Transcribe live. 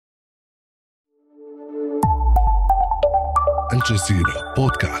الجزيرة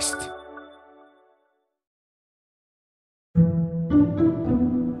بودكاست.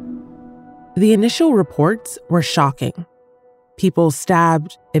 The initial reports were shocking. People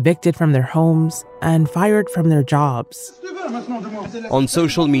stabbed, evicted from their homes, and fired from their jobs. On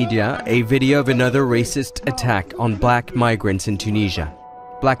social media, a video of another racist attack on black migrants in Tunisia.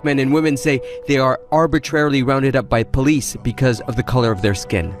 Black men and women say they are arbitrarily rounded up by police because of the color of their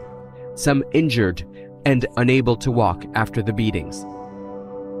skin. Some injured and unable to walk after the beatings.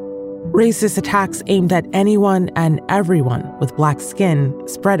 Racist attacks aimed at anyone and everyone with black skin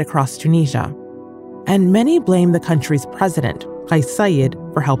spread across Tunisia. And many blame the country's president, Kais Saied,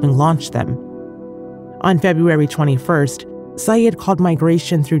 for helping launch them. On February 21st, Saied called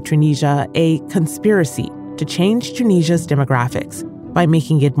migration through Tunisia a conspiracy to change Tunisia's demographics by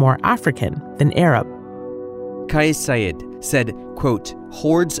making it more African than Arab. Kais Saied said, quote,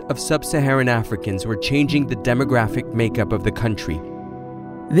 hordes of sub-Saharan Africans were changing the demographic makeup of the country.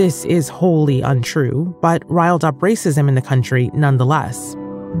 This is wholly untrue, but riled up racism in the country nonetheless.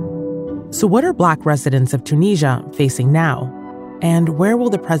 So what are black residents of Tunisia facing now? And where will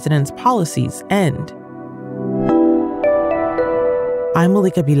the president's policies end? I'm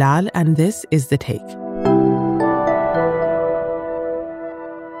Malika Bilal, and this is The Take.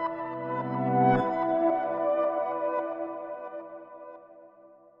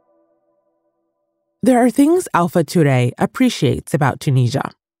 There are things Alpha Touré appreciates about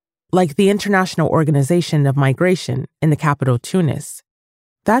Tunisia, like the International Organization of Migration in the capital Tunis.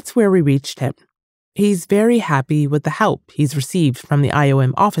 That's where we reached him. He's very happy with the help he's received from the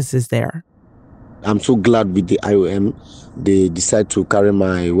IOM offices there. I'm so glad with the IOM. They decided to carry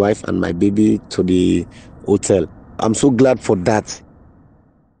my wife and my baby to the hotel. I'm so glad for that.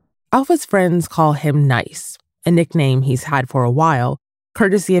 Alpha's friends call him Nice, a nickname he's had for a while,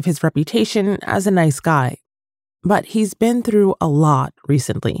 courtesy of his reputation as a nice guy. But he's been through a lot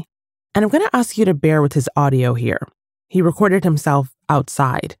recently. And I'm going to ask you to bear with his audio here. He recorded himself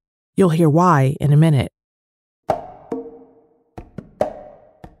outside. You'll hear why in a minute.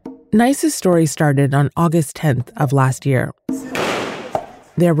 Nice's story started on August 10th of last year.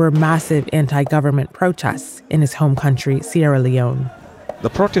 There were massive anti-government protests in his home country, Sierra Leone. The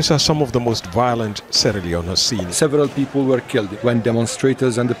protests are some of the most violent Sierra Leone has seen. Several people were killed when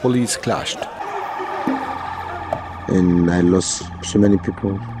demonstrators and the police clashed. And I lost so many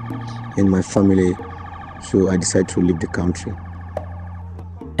people in my family, so I decided to leave the country.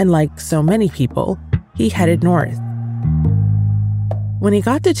 And like so many people, he headed north. When he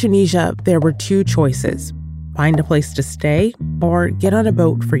got to Tunisia, there were two choices: find a place to stay or get on a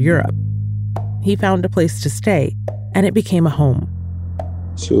boat for Europe. He found a place to stay, and it became a home.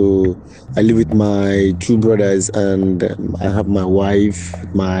 So I live with my two brothers, and I have my wife,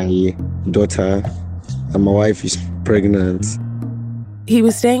 my daughter, and my wife is pregnant. He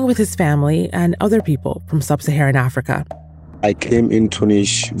was staying with his family and other people from sub-Saharan Africa. I came in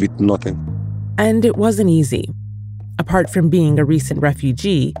Tunisia with nothing. And it wasn't easy. Apart from being a recent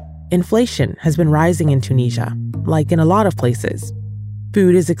refugee, inflation has been rising in Tunisia, like in a lot of places.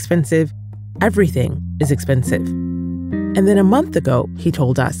 Food is expensive. Everything is expensive. And then a month ago, he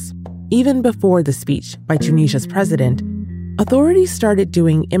told us, even before the speech by Tunisia's president, authorities started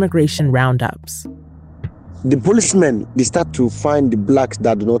doing immigration roundups. The policemen, they start to find the blacks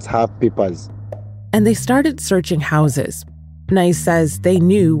that do not have papers. And they started searching houses. Nice says they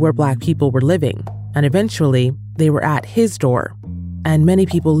knew where black people were living, and eventually they were at his door. And many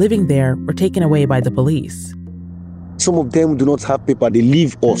people living there were taken away by the police. Some of them do not have paper, they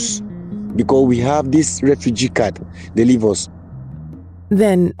leave us. Because we have this refugee card, they leave us.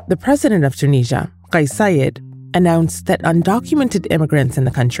 Then the president of Tunisia, Kais Saied, announced that undocumented immigrants in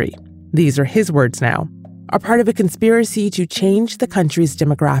the country, these are his words now, are part of a conspiracy to change the country's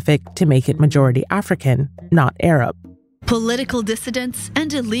demographic to make it majority African, not Arab. Political dissidents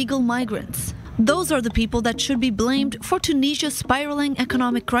and illegal migrants. Those are the people that should be blamed for Tunisia's spiraling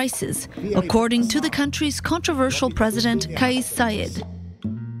economic crisis, according to the country's controversial president, Kais Saied.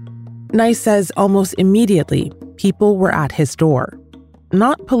 Nice says almost immediately, people were at his door.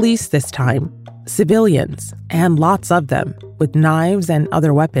 Not police this time, civilians, and lots of them, with knives and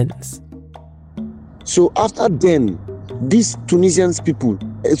other weapons. So after then, these Tunisian people,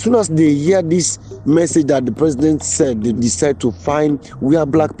 as soon as they hear this message that the president said, they decide to find where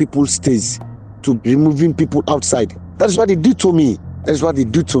black people stays, to removing people outside. That's what they do to me. That's what they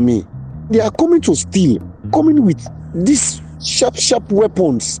do to me. They are coming to steal, coming with these sharp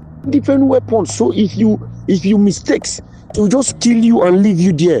weapons, different weapons. So if you mistakes, they'll just kill you and leave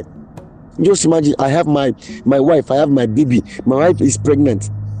you there. Just imagine, I have my wife, I have my baby. My wife is pregnant.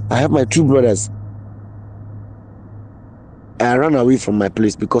 I have my two brothers. I ran away from my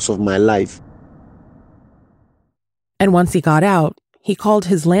place because of my life. And once he got out, he called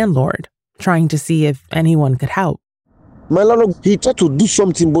his landlord, trying to see if anyone could help. My landlord, he tried to do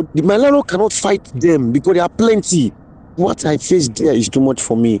something, but my landlord cannot fight them because there are plenty. What I faced there is too much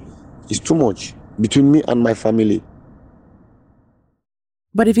for me. It's too much between me and my family.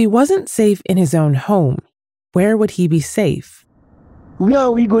 But if he wasn't safe in his own home, where would he be safe? Where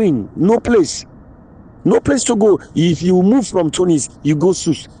are we going? No place. No place to go. If you move from Tunisia, you go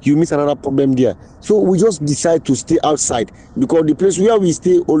Sus, you miss another problem there. So we just decide to stay outside because the place where we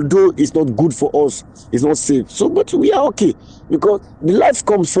stay, although it's not good for us, it's not safe. So, but we are okay because the life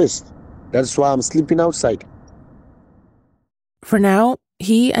comes first. That's why I'm sleeping outside. For now,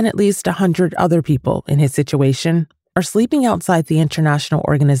 he and at least 100 other people in his situation are sleeping outside the International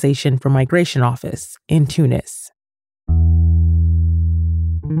Organization for Migration office in Tunis.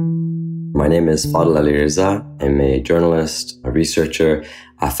 My name is Fadl Ali Reza. I'm a journalist, a researcher.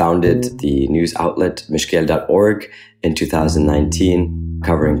 I founded the news outlet mishkel.org in 2019,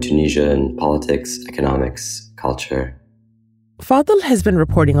 covering Tunisian politics, economics, culture. Fadl has been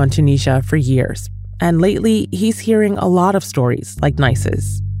reporting on Tunisia for years, and lately he's hearing a lot of stories like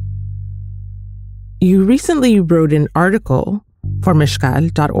Nice's. You recently wrote an article for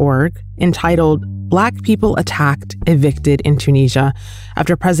mishkel.org entitled "Black People Attacked, Evicted in Tunisia"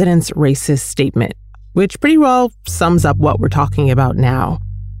 after President's racist statement, which pretty well sums up what we're talking about now.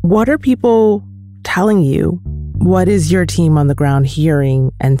 What are people telling you? What is your team on the ground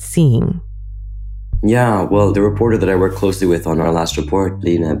hearing and seeing? Yeah, well, the reporter that I worked closely with on our last report,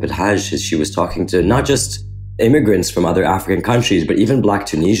 Lina Belhaj, she was talking to not just immigrants from other African countries, but even Black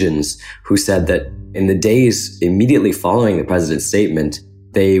Tunisians who said that in the days immediately following the president's statement,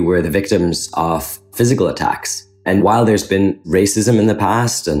 they were the victims of physical attacks. And while there's been racism in the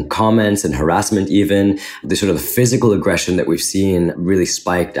past and comments and harassment even, the sort of the physical aggression that we've seen really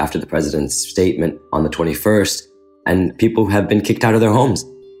spiked after the president's statement on the 21st, and people have been kicked out of their homes.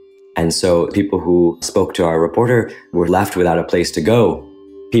 And so people who spoke to our reporter were left without a place to go.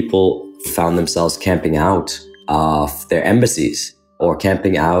 People found themselves camping out of their embassies or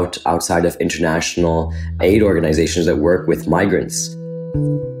camping out outside of international aid organizations that work with migrants.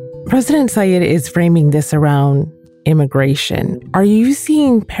 President Saied is framing this around immigration. Are you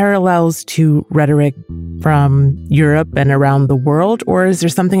seeing parallels to rhetoric from Europe and around the world, or is there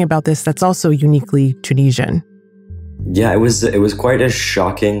something about this that's also uniquely Tunisian? Yeah, it was quite a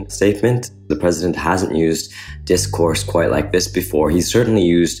shocking statement. The president hasn't used discourse quite like this before. He's certainly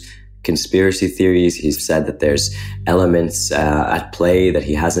used conspiracy theories. He's said that there's elements at play that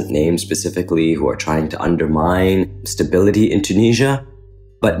he hasn't named specifically who are trying to undermine stability in Tunisia.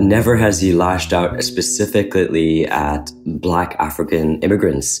 But never has he lashed out specifically at Black African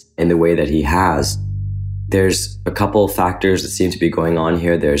immigrants in the way that he has. There's a couple factors that seem to be going on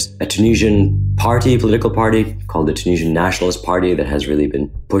here. There's a Tunisian political party called the Tunisian Nationalist Party that has really been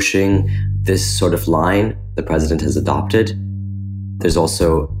pushing this sort of line the president has adopted. There's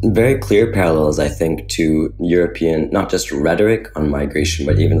also very clear parallels, I think, to European, not just rhetoric on migration,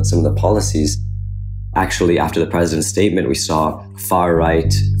 but even some of the policies. Actually, after the president's statement, we saw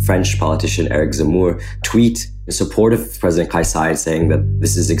far-right French politician Eric Zemmour tweet in support of President Kais Saied, saying that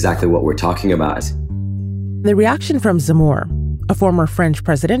this is exactly what we're talking about. The reaction from Zemmour, a former French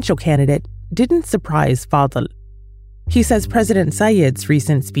presidential candidate, didn't surprise Fadl. He says President Saied's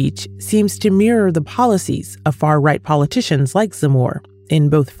recent speech seems to mirror the policies of far-right politicians like Zemmour in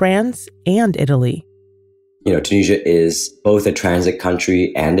both France and Italy. You know, Tunisia is both a transit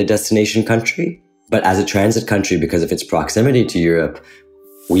country and a destination country. But as a transit country, because of its proximity to Europe,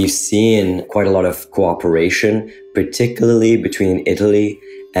 we've seen quite a lot of cooperation, particularly between Italy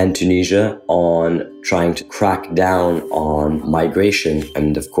and Tunisia on trying to crack down on migration.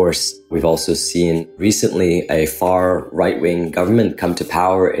 And of course, we've also seen recently a far right-wing government come to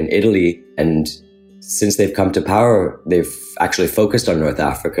power in Italy. And since they've come to power, they've actually focused on North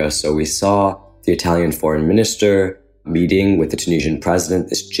Africa. So we saw the Italian foreign minister meeting with the Tunisian president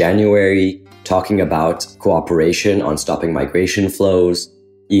this January, talking about cooperation on stopping migration flows.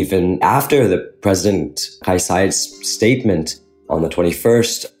 Even after the President Kais Saied's statement on the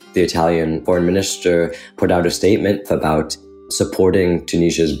 21st, the Italian foreign minister put out a statement about supporting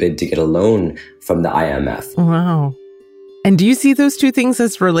Tunisia's bid to get a loan from the IMF. Wow. And do you see those two things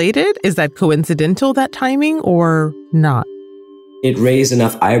as related? Is that coincidental, that timing, or not? It raised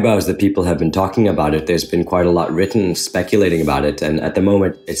enough eyebrows that people have been talking about it. There's been quite a lot written speculating about it. And at the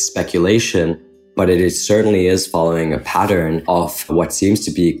moment, it's speculation, but it certainly is following a pattern of what seems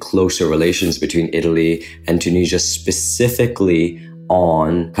to be closer relations between Italy and Tunisia, specifically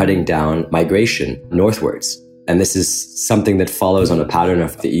on cutting down migration northwards. And this is something that follows on a pattern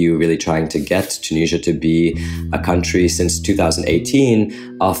of the EU really trying to get Tunisia to be a country since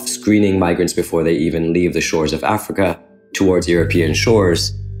 2018 of screening migrants before they even leave the shores of Africa towards European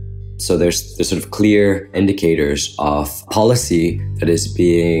shores. So there's sort of clear indicators of policy that is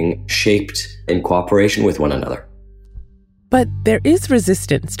being shaped in cooperation with one another. But there is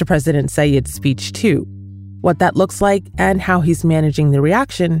resistance to President Sayed's speech too. What that looks like and how he's managing the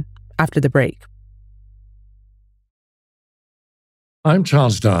reaction after the break. I'm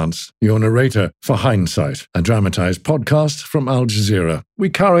Charles Dance, your narrator for Hindsight, a dramatized podcast from Al Jazeera.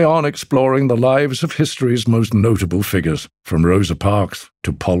 We carry on exploring the lives of history's most notable figures, from Rosa Parks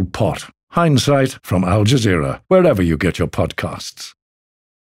to Pol Pot. Hindsight from Al Jazeera, wherever you get your podcasts.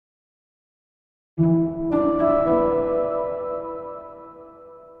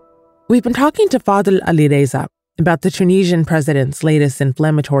 We've been talking to Fadel Alireza about the Tunisian president's latest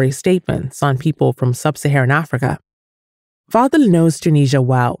inflammatory statements on people from sub-Saharan Africa. Fadel knows Tunisia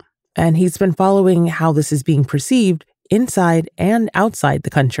well, and he's been following how this is being perceived inside and outside the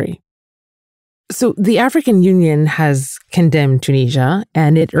country. So the African Union has condemned Tunisia,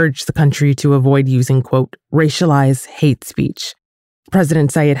 and it urged the country to avoid using, quote, racialized hate speech.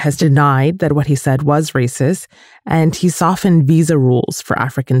 President Sayed has denied that what he said was racist, and he softened visa rules for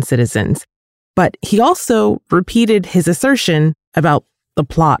African citizens. But he also repeated his assertion about the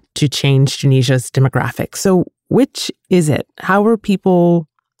plot to change Tunisia's demographics. So which is it? How are people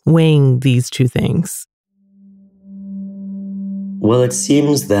weighing these two things? Well, it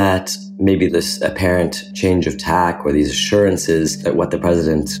seems that maybe this apparent change of tack or these assurances that what the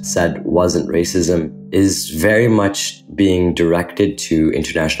president said wasn't racism is very much being directed to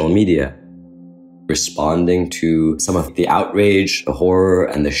international media, responding to some of the outrage, the horror,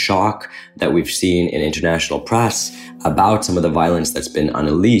 and the shock that we've seen in international press about some of the violence that's been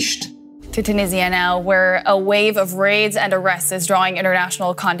unleashed. To Tunisia now, where a wave of raids and arrests is drawing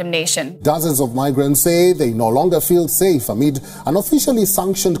international condemnation. Dozens of migrants say they no longer feel safe amid an officially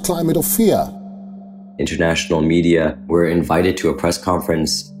sanctioned climate of fear. International media were invited to a press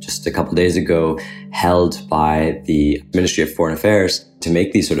conference just a couple days ago held by the Ministry of Foreign Affairs to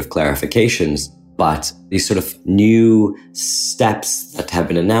make these sort of clarifications. But these sort of new steps that have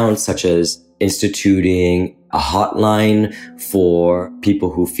been announced, such as instituting a hotline for people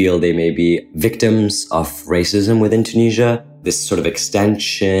who feel they may be victims of racism within Tunisia, this sort of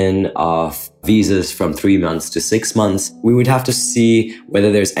extension of visas from 3 months to 6 months, we would have to see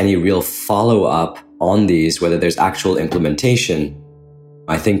whether there's any real follow-up on these, whether there's actual implementation.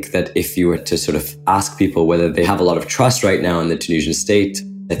 I think that if you were to sort of ask people whether they have a lot of trust right now in the Tunisian state,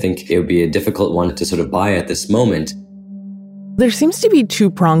 I think it would be a difficult one to sort of buy at this moment. There seems to be two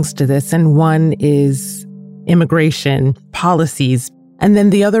prongs to this, and one is immigration policies, and then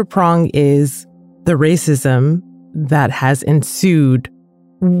the other prong is the racism that has ensued.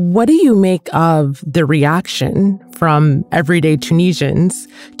 What do you make of the reaction from everyday Tunisians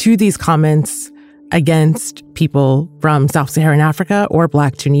to these comments against people from Sub-Saharan Africa or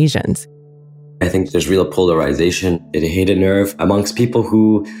Black Tunisians? I think there's real polarization. It hit a nerve amongst people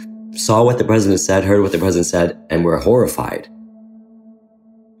who saw what the president said, heard what the president said, and were horrified.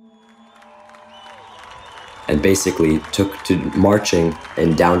 And basically took to marching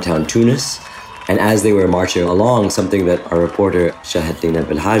in downtown Tunis. And as they were marching along, something that our reporter Shahatina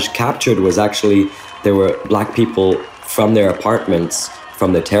Belhaj captured was actually there were Black people from their apartments,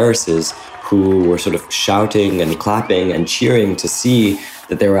 from the terraces, who were sort of shouting and clapping and cheering to see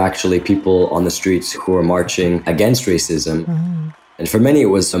that there were actually people on the streets who were marching against racism. Mm-hmm. And for many, it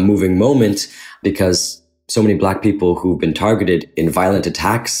was a moving moment because so many Black people who've been targeted in violent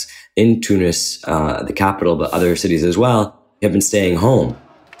attacks in Tunis, the capital, but other cities as well, have been staying home.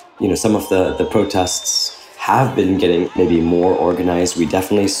 You know, some of the protests have been getting maybe more organized. We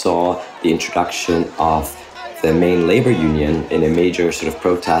definitely saw the introduction of the main labor union in a major sort of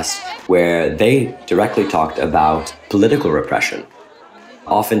protest where they directly talked about political repression.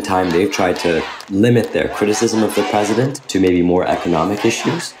 Oftentimes, they've tried to limit their criticism of the president to maybe more economic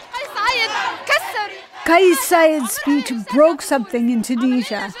issues. Kais Sayed's speech broke something in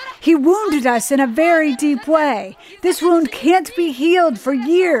Tunisia. He wounded us in a very deep way. This wound can't be healed for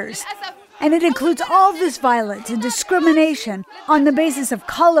years. And it includes all this violence and discrimination on the basis of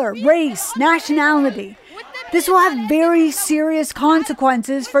color, race, nationality. This will have very serious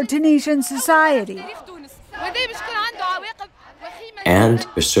consequences for Tunisian society. And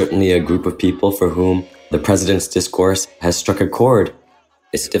there's certainly a group of people for whom the president's discourse has struck a chord.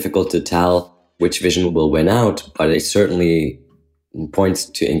 It's difficult to tell which vision will win out, but it certainly points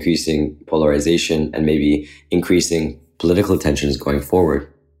to increasing polarization and maybe increasing political tensions going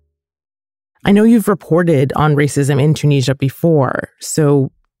forward. I know you've reported on racism in Tunisia before,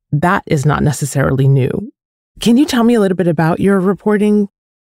 so that is not necessarily new. Can you tell me a little bit about your reporting?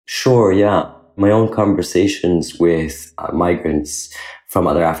 Sure, yeah. My own conversations with migrants from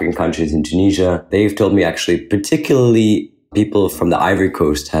other African countries in Tunisia, they've told me actually particularly people from the Ivory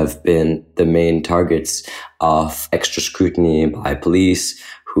Coast have been the main targets of extra scrutiny by police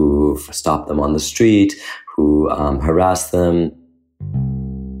who've stopped them on the street, who harass them.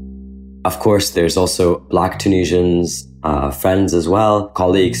 Of course, there's also Black Tunisians, friends as well,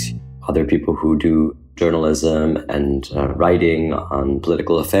 colleagues, other people who do journalism and writing on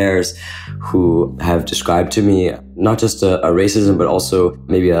political affairs who have described to me not just a racism, but also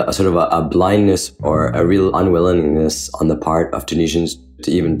maybe a sort of a blindness or a real unwillingness on the part of Tunisians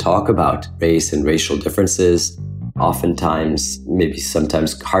to even talk about race and racial differences. Oftentimes, maybe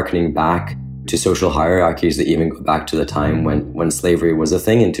sometimes hearkening back to social hierarchies that even go back to the time when slavery was a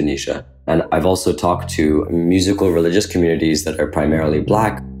thing in Tunisia. And I've also talked to musical religious communities that are primarily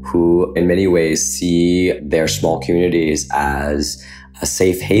Black who in many ways see their small communities as a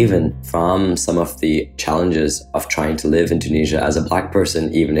safe haven from some of the challenges of trying to live in Tunisia as a Black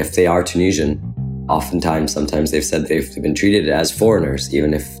person, even if they are Tunisian. Sometimes they've said they've been treated as foreigners,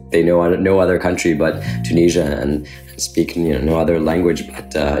 even if they know no other country but Tunisia and speak no other language but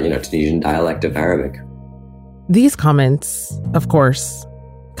Tunisian dialect of Arabic. These comments, of course,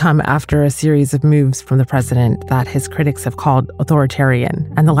 come after a series of moves from the president that his critics have called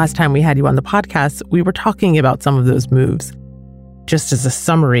authoritarian. And the last time we had you on the podcast, we were talking about some of those moves. Just as a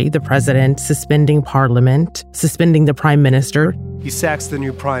summary, the president suspending parliament, suspending the prime minister. He sacks the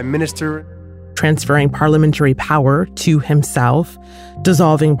new prime minister. Transferring parliamentary power to himself,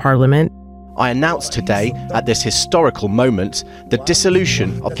 dissolving parliament. I announced today, at this historical moment, the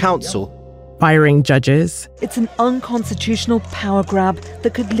dissolution of council. Firing judges. It's an unconstitutional power grab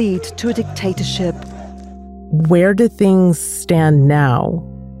that could lead to a dictatorship. Where do things stand now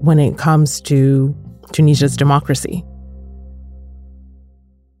when it comes to Tunisia's democracy?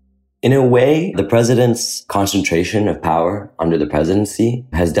 In a way, the president's concentration of power under the presidency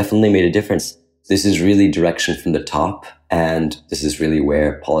has definitely made a difference. This is really direction from the top, and this is really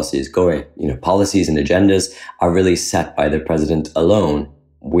where policy is going. Policies and agendas are really set by the president alone,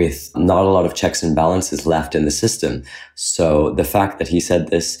 with not a lot of checks and balances left in the system. So the fact that he said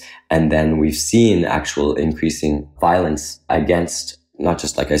this, and then we've seen actual increasing violence against, not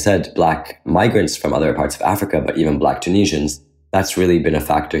just, like I said, Black migrants from other parts of Africa, but even Black Tunisians, that's really been a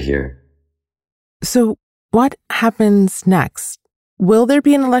factor here. So what happens next? Will there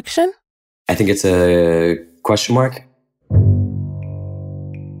be an election? I think it's a question mark.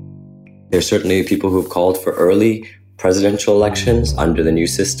 There's certainly people who've called for early presidential elections under the new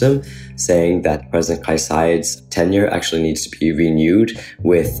system, saying that President Kais Saied's tenure actually needs to be renewed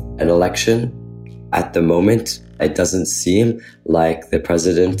with an election. At the moment, it doesn't seem like the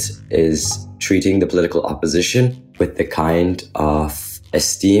president is treating the political opposition with the kind of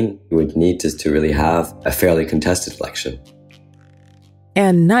esteem you would need to really have a fairly contested election.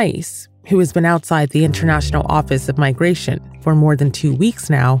 And Nice, who has been outside the International Office of Migration for more than 2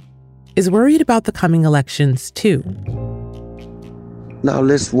 weeks now, is worried about the coming elections too. Now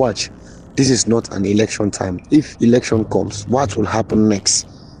let's watch. This is not an election time. If election comes, what will happen next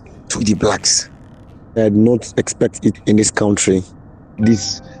to the Blacks? I did not expect it in this country.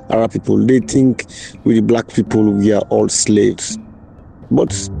 These Arab people, they think with the Black people, we are all slaves.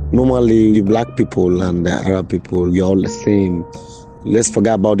 But normally the Black people and the Arab people, we are all the same. Let's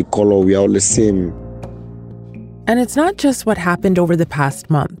forget about the color, we are all the same. And it's not just what happened over the past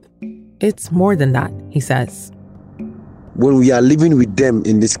month. It's more than that, he says. When we are living with them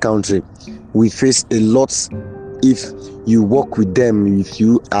in this country, we face a lot. If you walk with them, if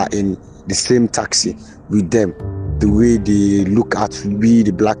you are in the same taxi with them, the way they look at we,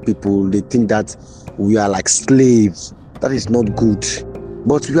 the Black people, they think that we are like slaves. That is not good.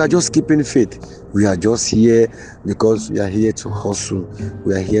 But we are just keeping faith. We are just here because we are here to hustle.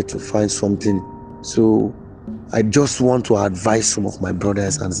 We are here to find something. So I just want to advise some of my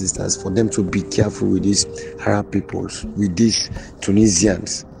brothers and sisters for them to be careful with these Arab peoples, with these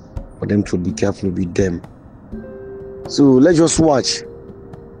Tunisians, for them to be careful with them. So let's just watch.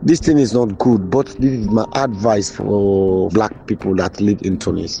 This thing is not good, but this is my advice for Black people that live in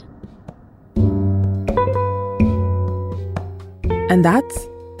Tunis. And that's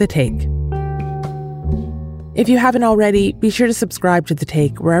The Take. If you haven't already, be sure to subscribe to The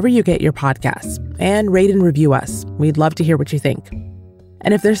Take wherever you get your podcasts and rate and review us. We'd love to hear what you think.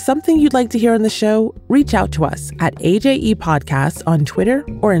 And if there's something you'd like to hear on the show, reach out to us at AJE Podcasts on Twitter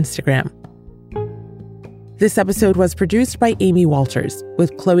or Instagram. This episode was produced by Amy Walters,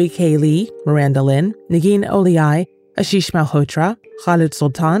 with Chloe K. Lee, Miranda Lynn, Nagin Oliai, Ashish Malhotra, Khalid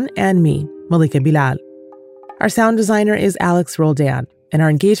Sultan, and me, Malika Bilal. Our sound designer is Alex Roldan, and our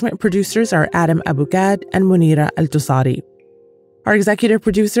engagement producers are Adam Abugad and Munira Al-Tusari. Our executive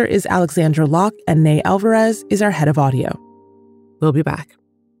producer is Alexandra Locke, and Nay Alvarez is our head of audio. We'll be back.